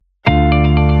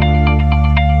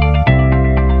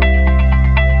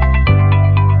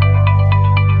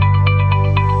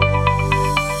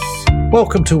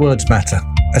Welcome to Words Matter,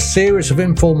 a series of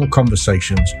informal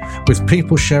conversations with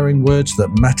people sharing words that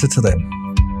matter to them.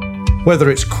 Whether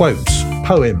it's quotes,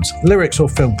 poems, lyrics or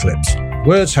film clips,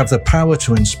 words have the power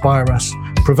to inspire us,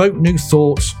 provoke new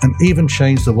thoughts and even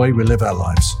change the way we live our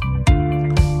lives.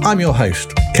 I'm your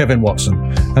host, Kevin Watson,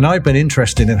 and I've been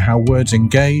interested in how words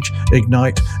engage,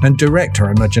 ignite and direct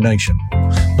our imagination,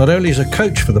 not only as a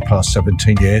coach for the past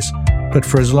 17 years, but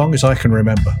for as long as I can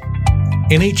remember.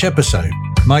 In each episode,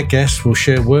 my guests will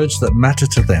share words that matter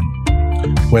to them,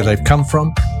 where they've come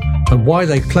from, and why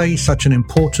they play such an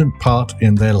important part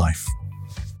in their life.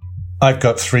 I've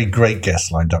got three great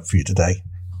guests lined up for you today.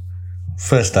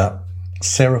 First up,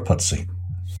 Sarah Pozzi.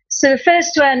 So the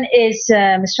first one is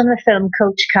from the film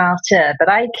Coach Carter, but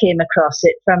I came across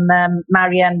it from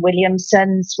Mariane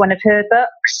Williamson's one of her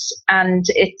books, and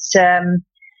it's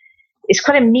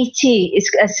quite a meaty.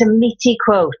 It's a meaty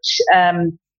quote.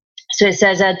 So it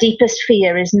says, "Our deepest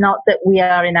fear is not that we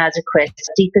are inadequate.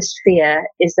 Our deepest fear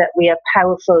is that we are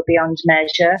powerful beyond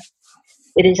measure.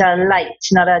 It is our light,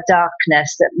 not our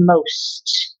darkness, that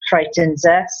most frightens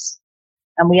us.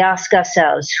 And we ask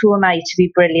ourselves, who am I to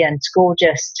be brilliant,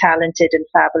 gorgeous, talented and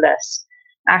fabulous?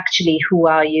 Actually, who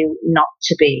are you not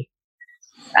to be?"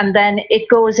 And then it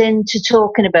goes into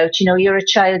talking about, you're a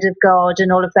child of God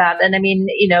and all of that. And I mean,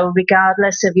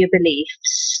 regardless of your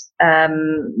beliefs,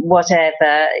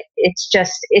 whatever, it's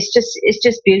just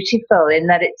beautiful in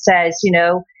that it says,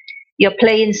 your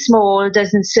playing small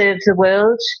doesn't serve the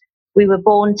world. We were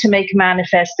born to make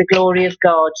manifest the glory of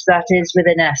God that is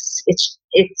within us.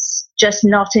 It's just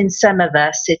not in some of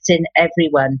us, it's in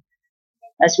everyone.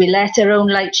 As we let our own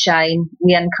light shine,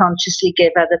 we unconsciously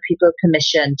give other people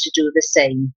permission to do the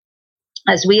same.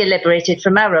 As we are liberated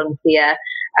from our own fear,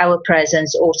 our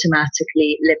presence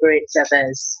automatically liberates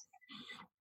others.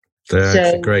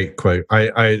 That's a great quote.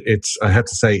 I have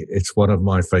to say it's one of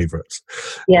my favourites.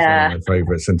 Yeah, it's one of my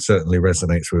favourites, and certainly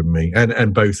resonates with me.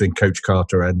 And both in Coach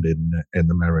Carter and in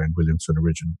the Mariane Williamson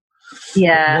original.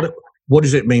 Yeah. What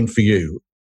does it mean for you?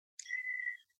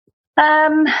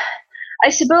 I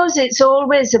suppose it's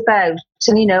always about,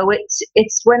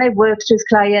 it's when I've worked with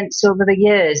clients over the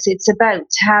years, it's about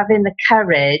having the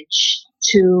courage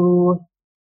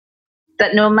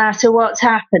that no matter what's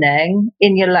happening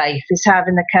in your life is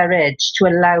having the courage to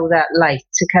allow that light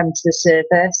to come to the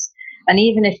surface. And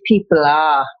even if people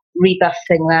are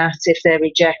rebuffing that, if they're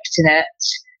rejecting it,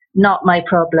 not my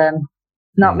problem.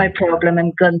 Not my problem.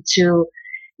 I'm going to,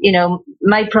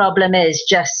 my problem is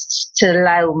just to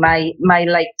allow my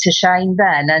light to shine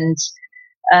then.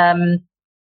 And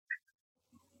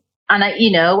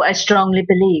I strongly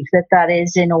believe that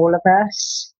is in all of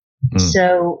us.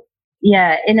 So,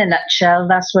 yeah, in a nutshell,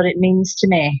 that's what it means to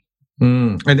me.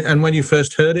 And when you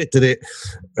first heard it, did it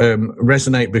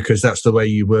resonate because that's the way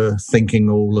you were thinking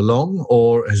all along,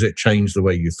 or has it changed the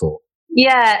way you thought?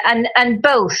 Yeah, and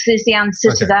both is the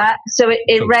answer to that. So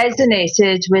it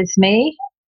resonated with me.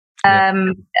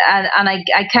 And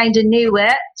I kind of knew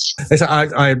it.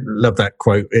 I love that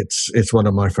quote. It's one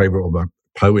of my favourite, or my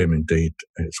poem indeed.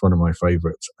 It's one of my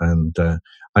favourites. And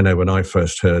I know when I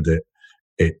first heard it,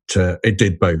 it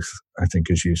did both, I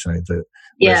think, as you say, that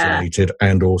resonated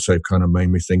and also kind of made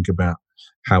me think about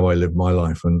how I live my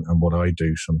life and what I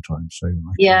do sometimes. So I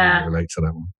can really relate to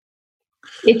that one.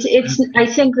 It's. I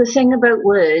think the thing about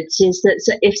words is that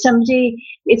if somebody,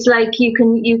 it's like you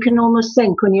can almost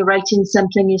think when you're writing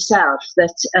something yourself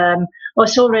that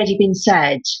it's already been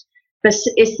said, but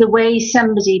it's the way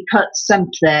somebody puts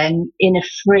something in a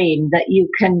frame that you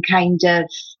can kind of,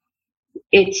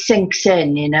 it sinks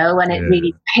in, and it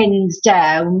really pins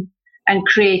down and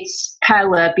creates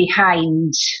power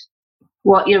behind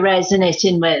what you're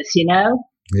resonating with,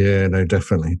 Yeah, no,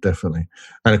 definitely.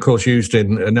 And of course, used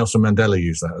in Nelson Mandela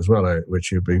used that as well,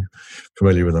 which you'll be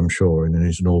familiar with, I'm sure, in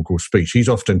his inaugural speech. He's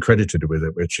often credited with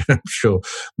it, which I'm sure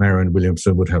Mariane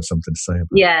Williamson would have something to say about.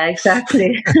 Yeah,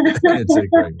 exactly. It's a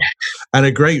great one. And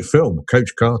a great film,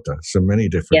 Coach Carter. So many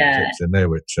different tips in there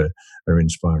which are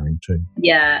inspiring too.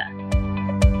 Yeah.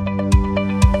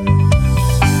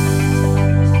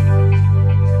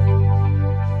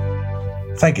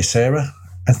 Thank you, Sarah.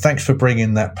 And thanks for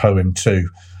bringing that poem too.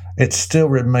 It still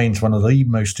remains one of the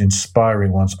most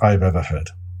inspiring ones I've ever heard.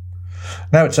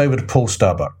 Now it's over to Paul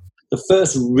Starbuck. The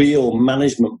first real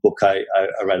management book I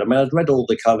read, I'd read all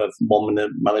the kind of 1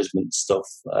 minute management stuff,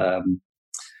 1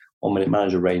 minute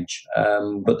manager range.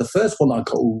 But the first one I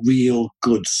got a real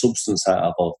good substance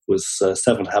out of was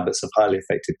 7 Habits of Highly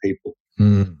Effective People.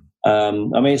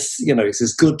 It's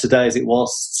as good today as it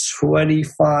was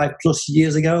 25 plus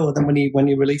years ago than when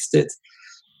he released it.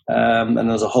 And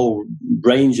there's a whole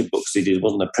range of books he did,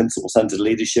 wasn't there? Principle-centered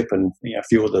leadership and a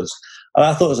few others. And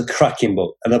I thought it was a cracking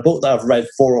book, and a book that I've read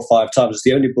 4 or 5 times. It's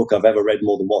the only book I've ever read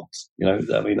more than once.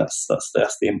 I mean, that's the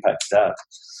impact it had.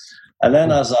 And then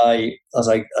as I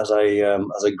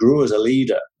grew as a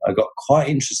leader, I got quite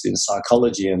interested in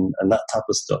psychology and that type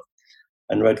of stuff,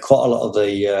 and read quite a lot of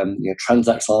the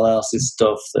transactional analysis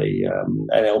stuff, the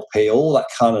NLP, all that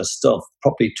kind of stuff,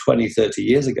 probably 20, 30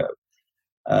 years ago.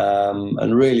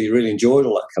 And really, really enjoyed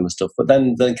all that kind of stuff. But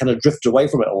then kind of drifted away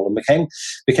from it all and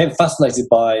became fascinated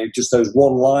by just those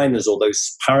one-liners or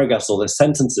those paragraphs or those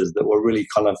sentences that were really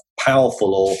kind of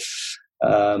powerful, or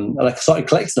and I started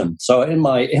collecting them. So on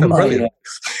my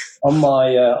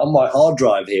hard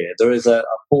drive here, there is I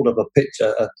pulled up a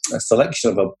picture, a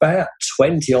selection of about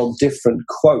 20 odd different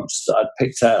quotes that I'd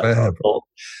picked out. I thought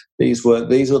these were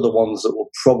the ones that were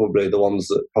probably the ones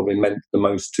that probably meant the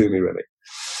most to me, really.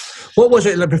 What was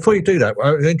it, before you do that,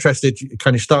 I was interested, you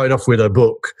kind of started off with a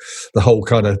book, the whole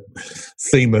kind of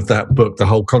theme of that book, the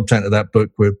whole content of that book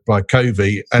by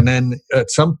Covey, and then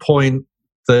at some point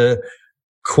the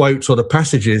quotes or the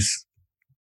passages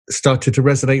started to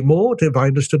resonate more. Have I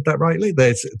understood that rightly?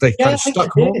 They kind of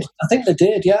stuck more? I think they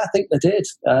did, yeah, I think they did.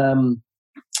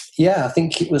 I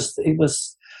think it was...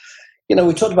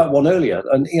 we talked about one earlier,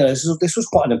 and this was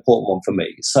quite an important one for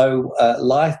me. So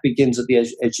life begins at the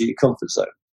edge of your comfort zone.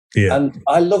 Yeah. And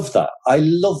I love that.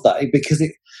 Because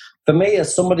for me,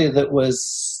 as somebody that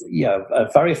was, a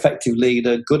very effective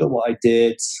leader, good at what I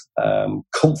did,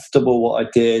 comfortable what I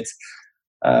did,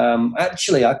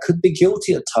 actually, I could be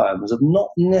guilty at times of not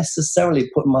necessarily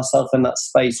putting myself in that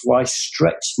space where I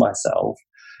stretched myself,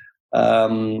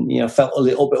 felt a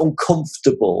little bit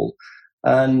uncomfortable,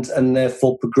 and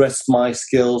therefore progressed my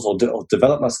skills or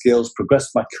developed my skills, progressed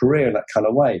my career in that kind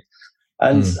of way.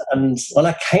 And when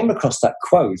I came across that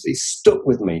quote, it stuck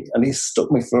with me, and it stuck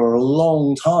me for a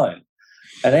long time.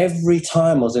 And every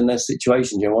time I was in those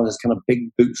situations, one of those kind of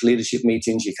big boots leadership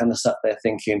meetings, you kind of sat there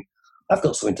thinking, I've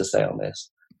got something to say on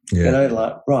this.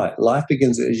 Yeah. Right, life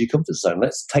begins as your comfort zone.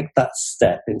 Let's take that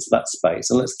step into that space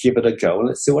and let's give it a go and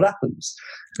let's see what happens.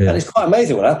 Yeah. And it's quite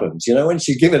amazing what happens. Once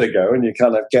you give it a go and you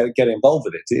kind of get involved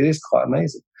with it, it is quite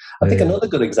amazing. I think another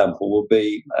good example will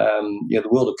be the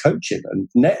world of coaching and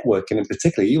networking in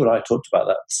particular. You and I talked about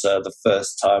that the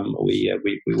first time we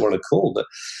were on a call, that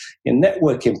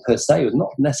networking per se was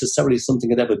not necessarily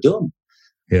something I'd ever done.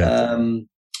 Yeah.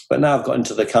 But now I've got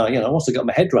into the kind of, once I got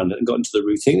my head around it and got into the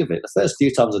routine of it, the first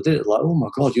few times I did it, like, oh my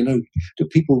God, do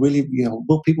people really,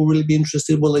 will people really be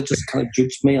interested? Will they just kind of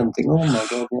judge me and think, oh my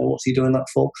God, what's he doing that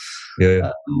for?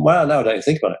 Yeah. Well, now I don't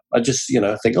think about it. I just,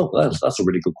 think, oh, that's a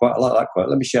really good quote. I like that quote.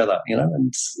 Let me share that,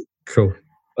 and cool.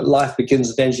 But life begins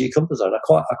at the edge of your comfort zone. I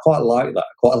quite like that.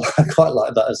 I quite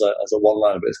like that as a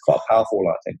one-liner, but it's quite a powerful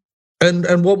one, I think.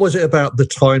 And what was it about the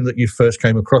time that you first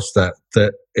came across that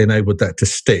enabled that to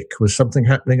stick? Was something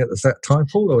happening at that time,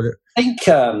 Paul? Or I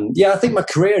think my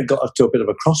career had got to a bit of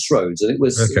a crossroads, and it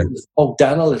was bogged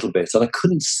down a little bit, and I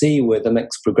couldn't see where the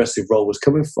next progressive role was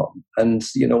coming from. And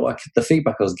the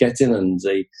feedback I was getting, and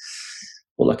the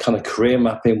kind of career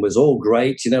mapping was all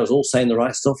great. It was all saying the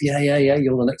right stuff. Yeah,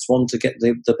 you're the next one to get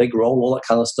the big role, all that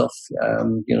kind of stuff.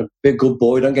 Be a good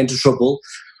boy, don't get into trouble.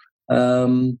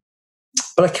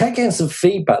 But I kept getting some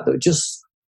feedback that just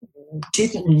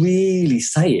didn't really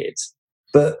say it.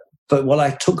 But what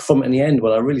I took from it in the end,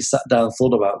 when I really sat down and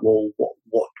thought about, well,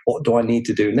 what do I need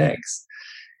to do next?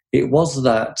 It was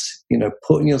that,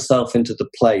 putting yourself into the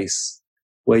place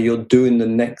where you're doing the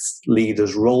next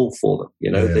leader's role for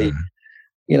them.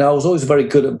 I was always very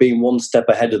good at being one step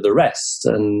ahead of the rest,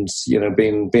 and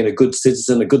being a good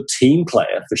citizen, a good team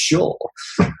player for sure.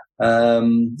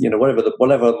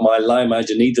 Whatever my line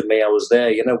manager needed me, I was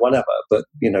there. Whatever. But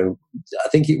I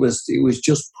think it was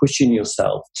just pushing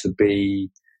yourself to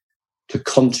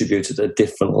contribute at a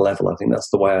different level. I think that's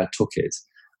the way I took it.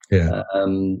 Yeah.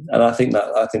 And I think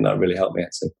that really helped me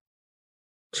actually.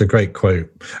 It's a great quote,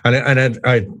 and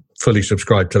I fully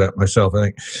subscribe to that myself. I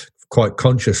think quite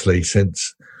consciously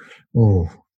since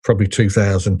probably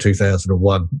 2000,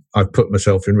 2001, I've put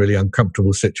myself in really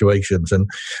uncomfortable situations, and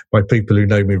by people who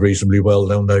know me reasonably well,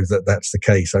 they'll know that that's the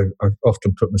case. I've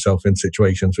often put myself in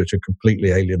situations which are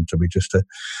completely alien to me just to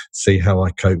see how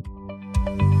I cope.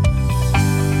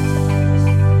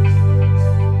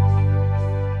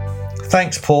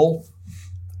 Thanks, Paul.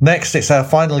 Next, it's our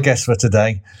final guest for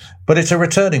today, but it's a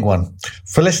returning one,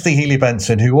 Felicity Healey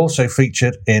Benson, who also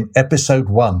featured in episode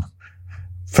 1.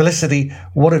 Felicity,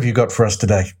 what have you got for us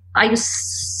today? I was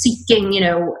seeking,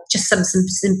 just some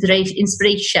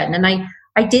inspiration, and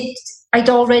I'd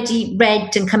already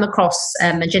read and come across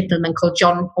a gentleman called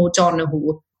John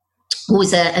O'Donoghue, who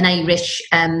is an Irish,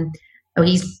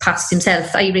 he's passed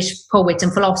himself, Irish poet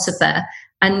and philosopher,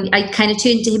 And I kind of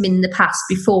turned to him in the past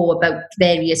before about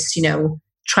various,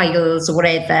 trials or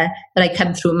whatever that I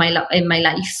come through in my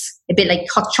life, a bit like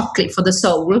hot chocolate for the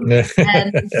soul.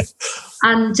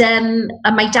 And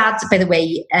my dad, by the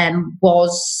way,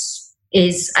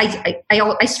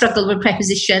 I struggle with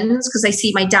prepositions because I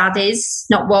see my dad is,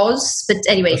 not was, but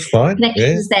anyway,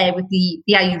 connections there with the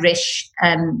Irish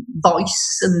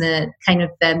voice and the kind of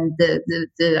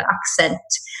the accent.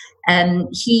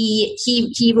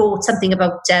 He wrote something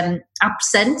about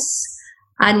absence,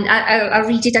 and I'll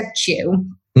read it out to you.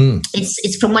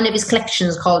 It's from one of his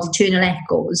collections called Eternal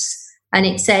Echoes, and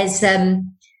it says,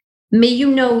 may you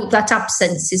know that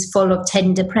absence is full of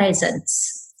tender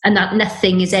presence, and that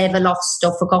nothing is ever lost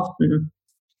or forgotten.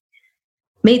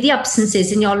 May the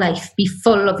absences in your life be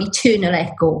full of eternal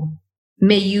echo.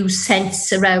 May you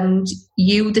sense around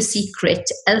you the secret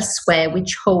elsewhere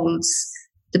which holds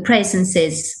the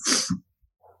presences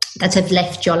that have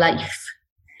left your life.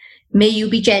 May you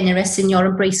be generous in your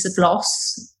embrace of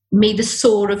loss. May the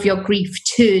soar of your grief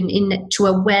turn into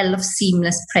a well of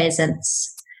seamless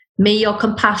presence. May your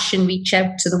compassion reach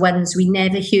out to the ones we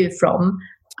never hear from,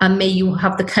 and may you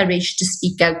have the courage to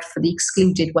speak out for the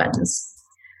excluded ones.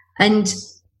 And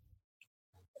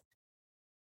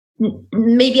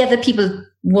maybe other people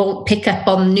will pick up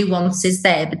on nuances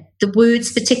there, but the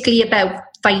words particularly about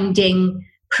finding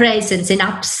presence in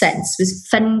absence was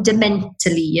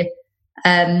fundamentally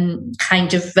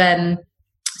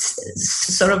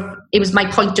it was my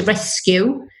point of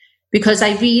rescue, because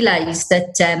I realised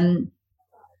that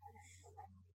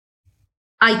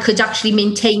I could actually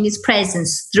maintain his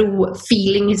presence through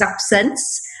feeling his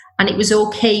absence, and it was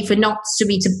okay for not to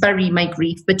me to bury my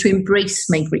grief, but to embrace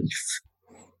my grief.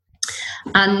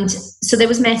 And so there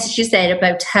was messages there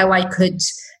about how I could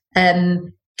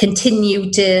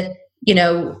continue to,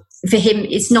 for him,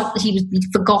 it's not that he would be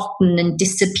forgotten and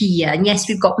disappear. And yes,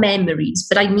 we've got memories,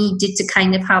 but I needed to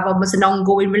kind of have almost an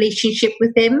ongoing relationship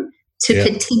with him to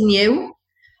continue.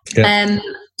 Yeah.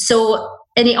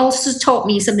 And it also taught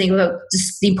me something about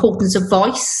just the importance of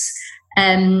voice.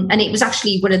 And it was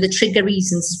actually one of the trigger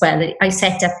reasons as well. I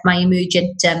set up my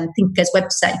Emergent Thinkers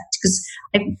website, because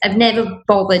I've never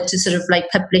bothered to sort of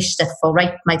like publish stuff or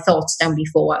write my thoughts down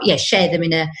before. Yeah, share them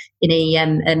in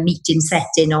a meeting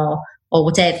setting or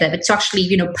whatever, but to actually,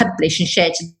 publish and share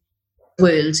to the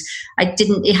world,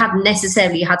 it hadn't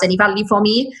necessarily had any value for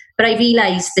me. But I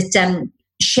realised that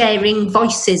sharing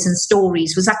voices and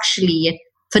stories was actually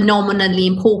phenomenally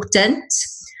important.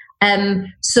 And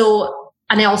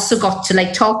I also got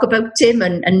to talk about him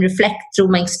and reflect through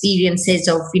my experiences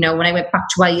of, when I went back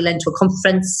to Ireland to a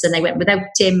conference and I went without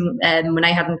him, when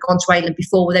I hadn't gone to Ireland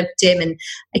before without him, and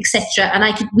etc. And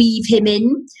I could weave him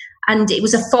in, and it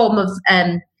was a form of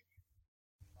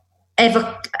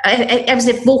I was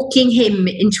evoking him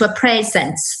into a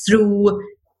presence through.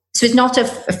 So it's not a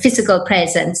physical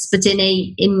presence, but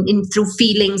in through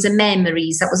feelings and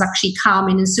memories that was actually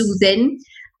calming and soothing,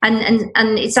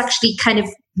 and it's actually kind of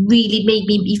really made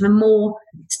me even more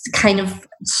kind of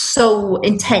so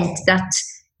intent that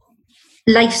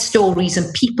life stories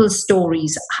and people's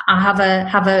stories have a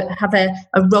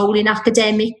role in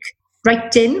academic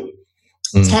writing.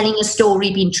 Telling a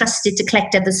story, being trusted to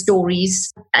collect other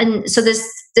stories. And so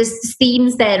there's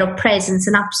themes there of presence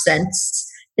and absence.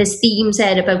 There's themes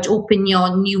there about opening your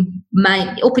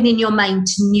mind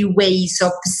to new ways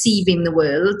of perceiving the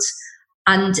world,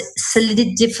 and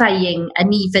solidifying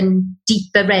an even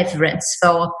deeper reverence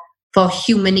for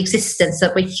human existence,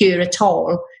 that we're here at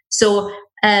all. So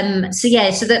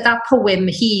that poem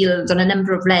healed on a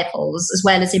number of levels, as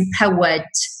well as empowered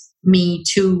me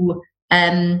to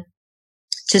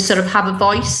sort of have a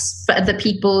voice for other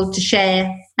people to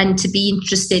share and to be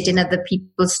interested in other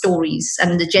people's stories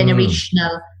and the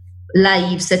generational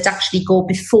lives that actually go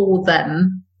before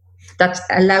them, that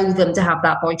allow them to have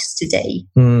that voice today.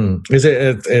 Is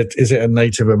it a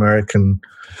Native American,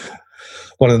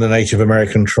 one of the Native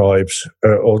American tribes,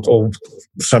 or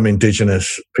some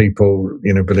indigenous people,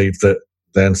 believe that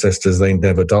the ancestors, they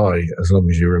never die as long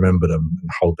as you remember them and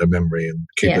hold their memory and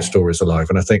keep the stories alive?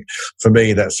 And I think for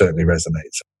me that certainly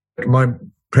resonates. My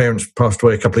parents passed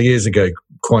away a couple of years ago,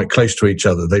 quite close to each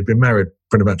other. They'd been married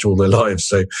pretty much all their lives,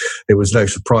 so it was no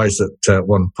surprise that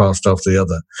one passed after the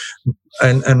other.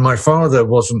 And my father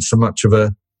wasn't so much of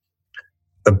a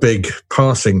big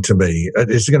passing to me.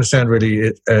 It's going to sound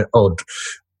really odd.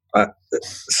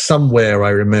 somewhere I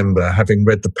remember having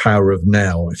read The Power of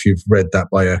Now, if you've read that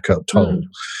by Eckhart Tolle,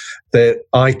 that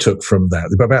I took from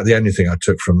that, about the only thing I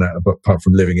took from that, apart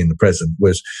from living in the present,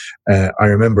 was I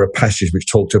remember a passage which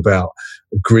talked about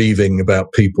grieving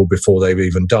about people before they've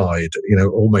even died,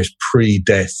 almost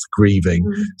pre-death grieving,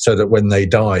 so that when they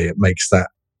die, it makes that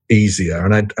easier.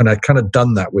 And I'd kind of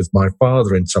done that with my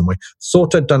father in some way.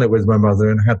 Thought I'd done it with my mother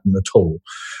and hadn't at all.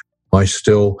 I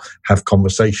still have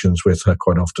conversations with her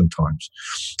quite oftentimes,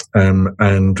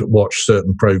 and watch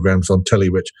certain programs on telly,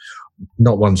 which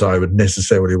not ones I would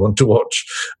necessarily want to watch,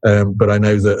 but I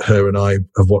know that her and I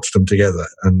have watched them together,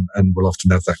 and will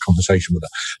often have that conversation with her.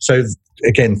 So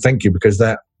again, thank you, because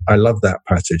I love that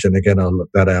passage, and again, I'll look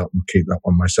that out and keep that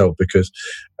one myself, because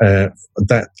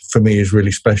that for me is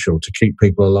really special, to keep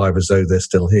people alive as though they're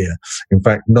still here. In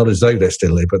fact, not as though they're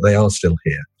still here, but they are still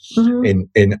here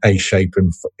in a shape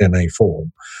and in a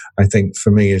form. I think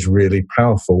for me is really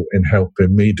powerful in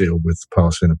helping me deal with the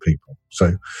passing of people.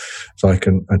 So I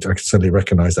can certainly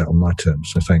recognise that on my terms.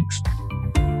 So thanks.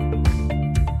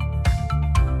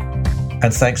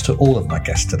 And thanks to all of my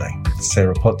guests today: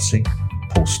 Sarah Pozzi,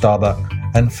 Paul Starbuck,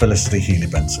 and Felicity Healey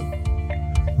Benson.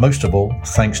 Most of all,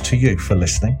 thanks to you for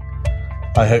listening.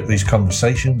 I hope these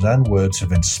conversations and words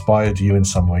have inspired you in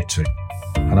some way too.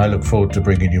 And I look forward to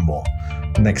bringing you more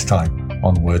next time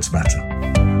on Words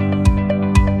Matter.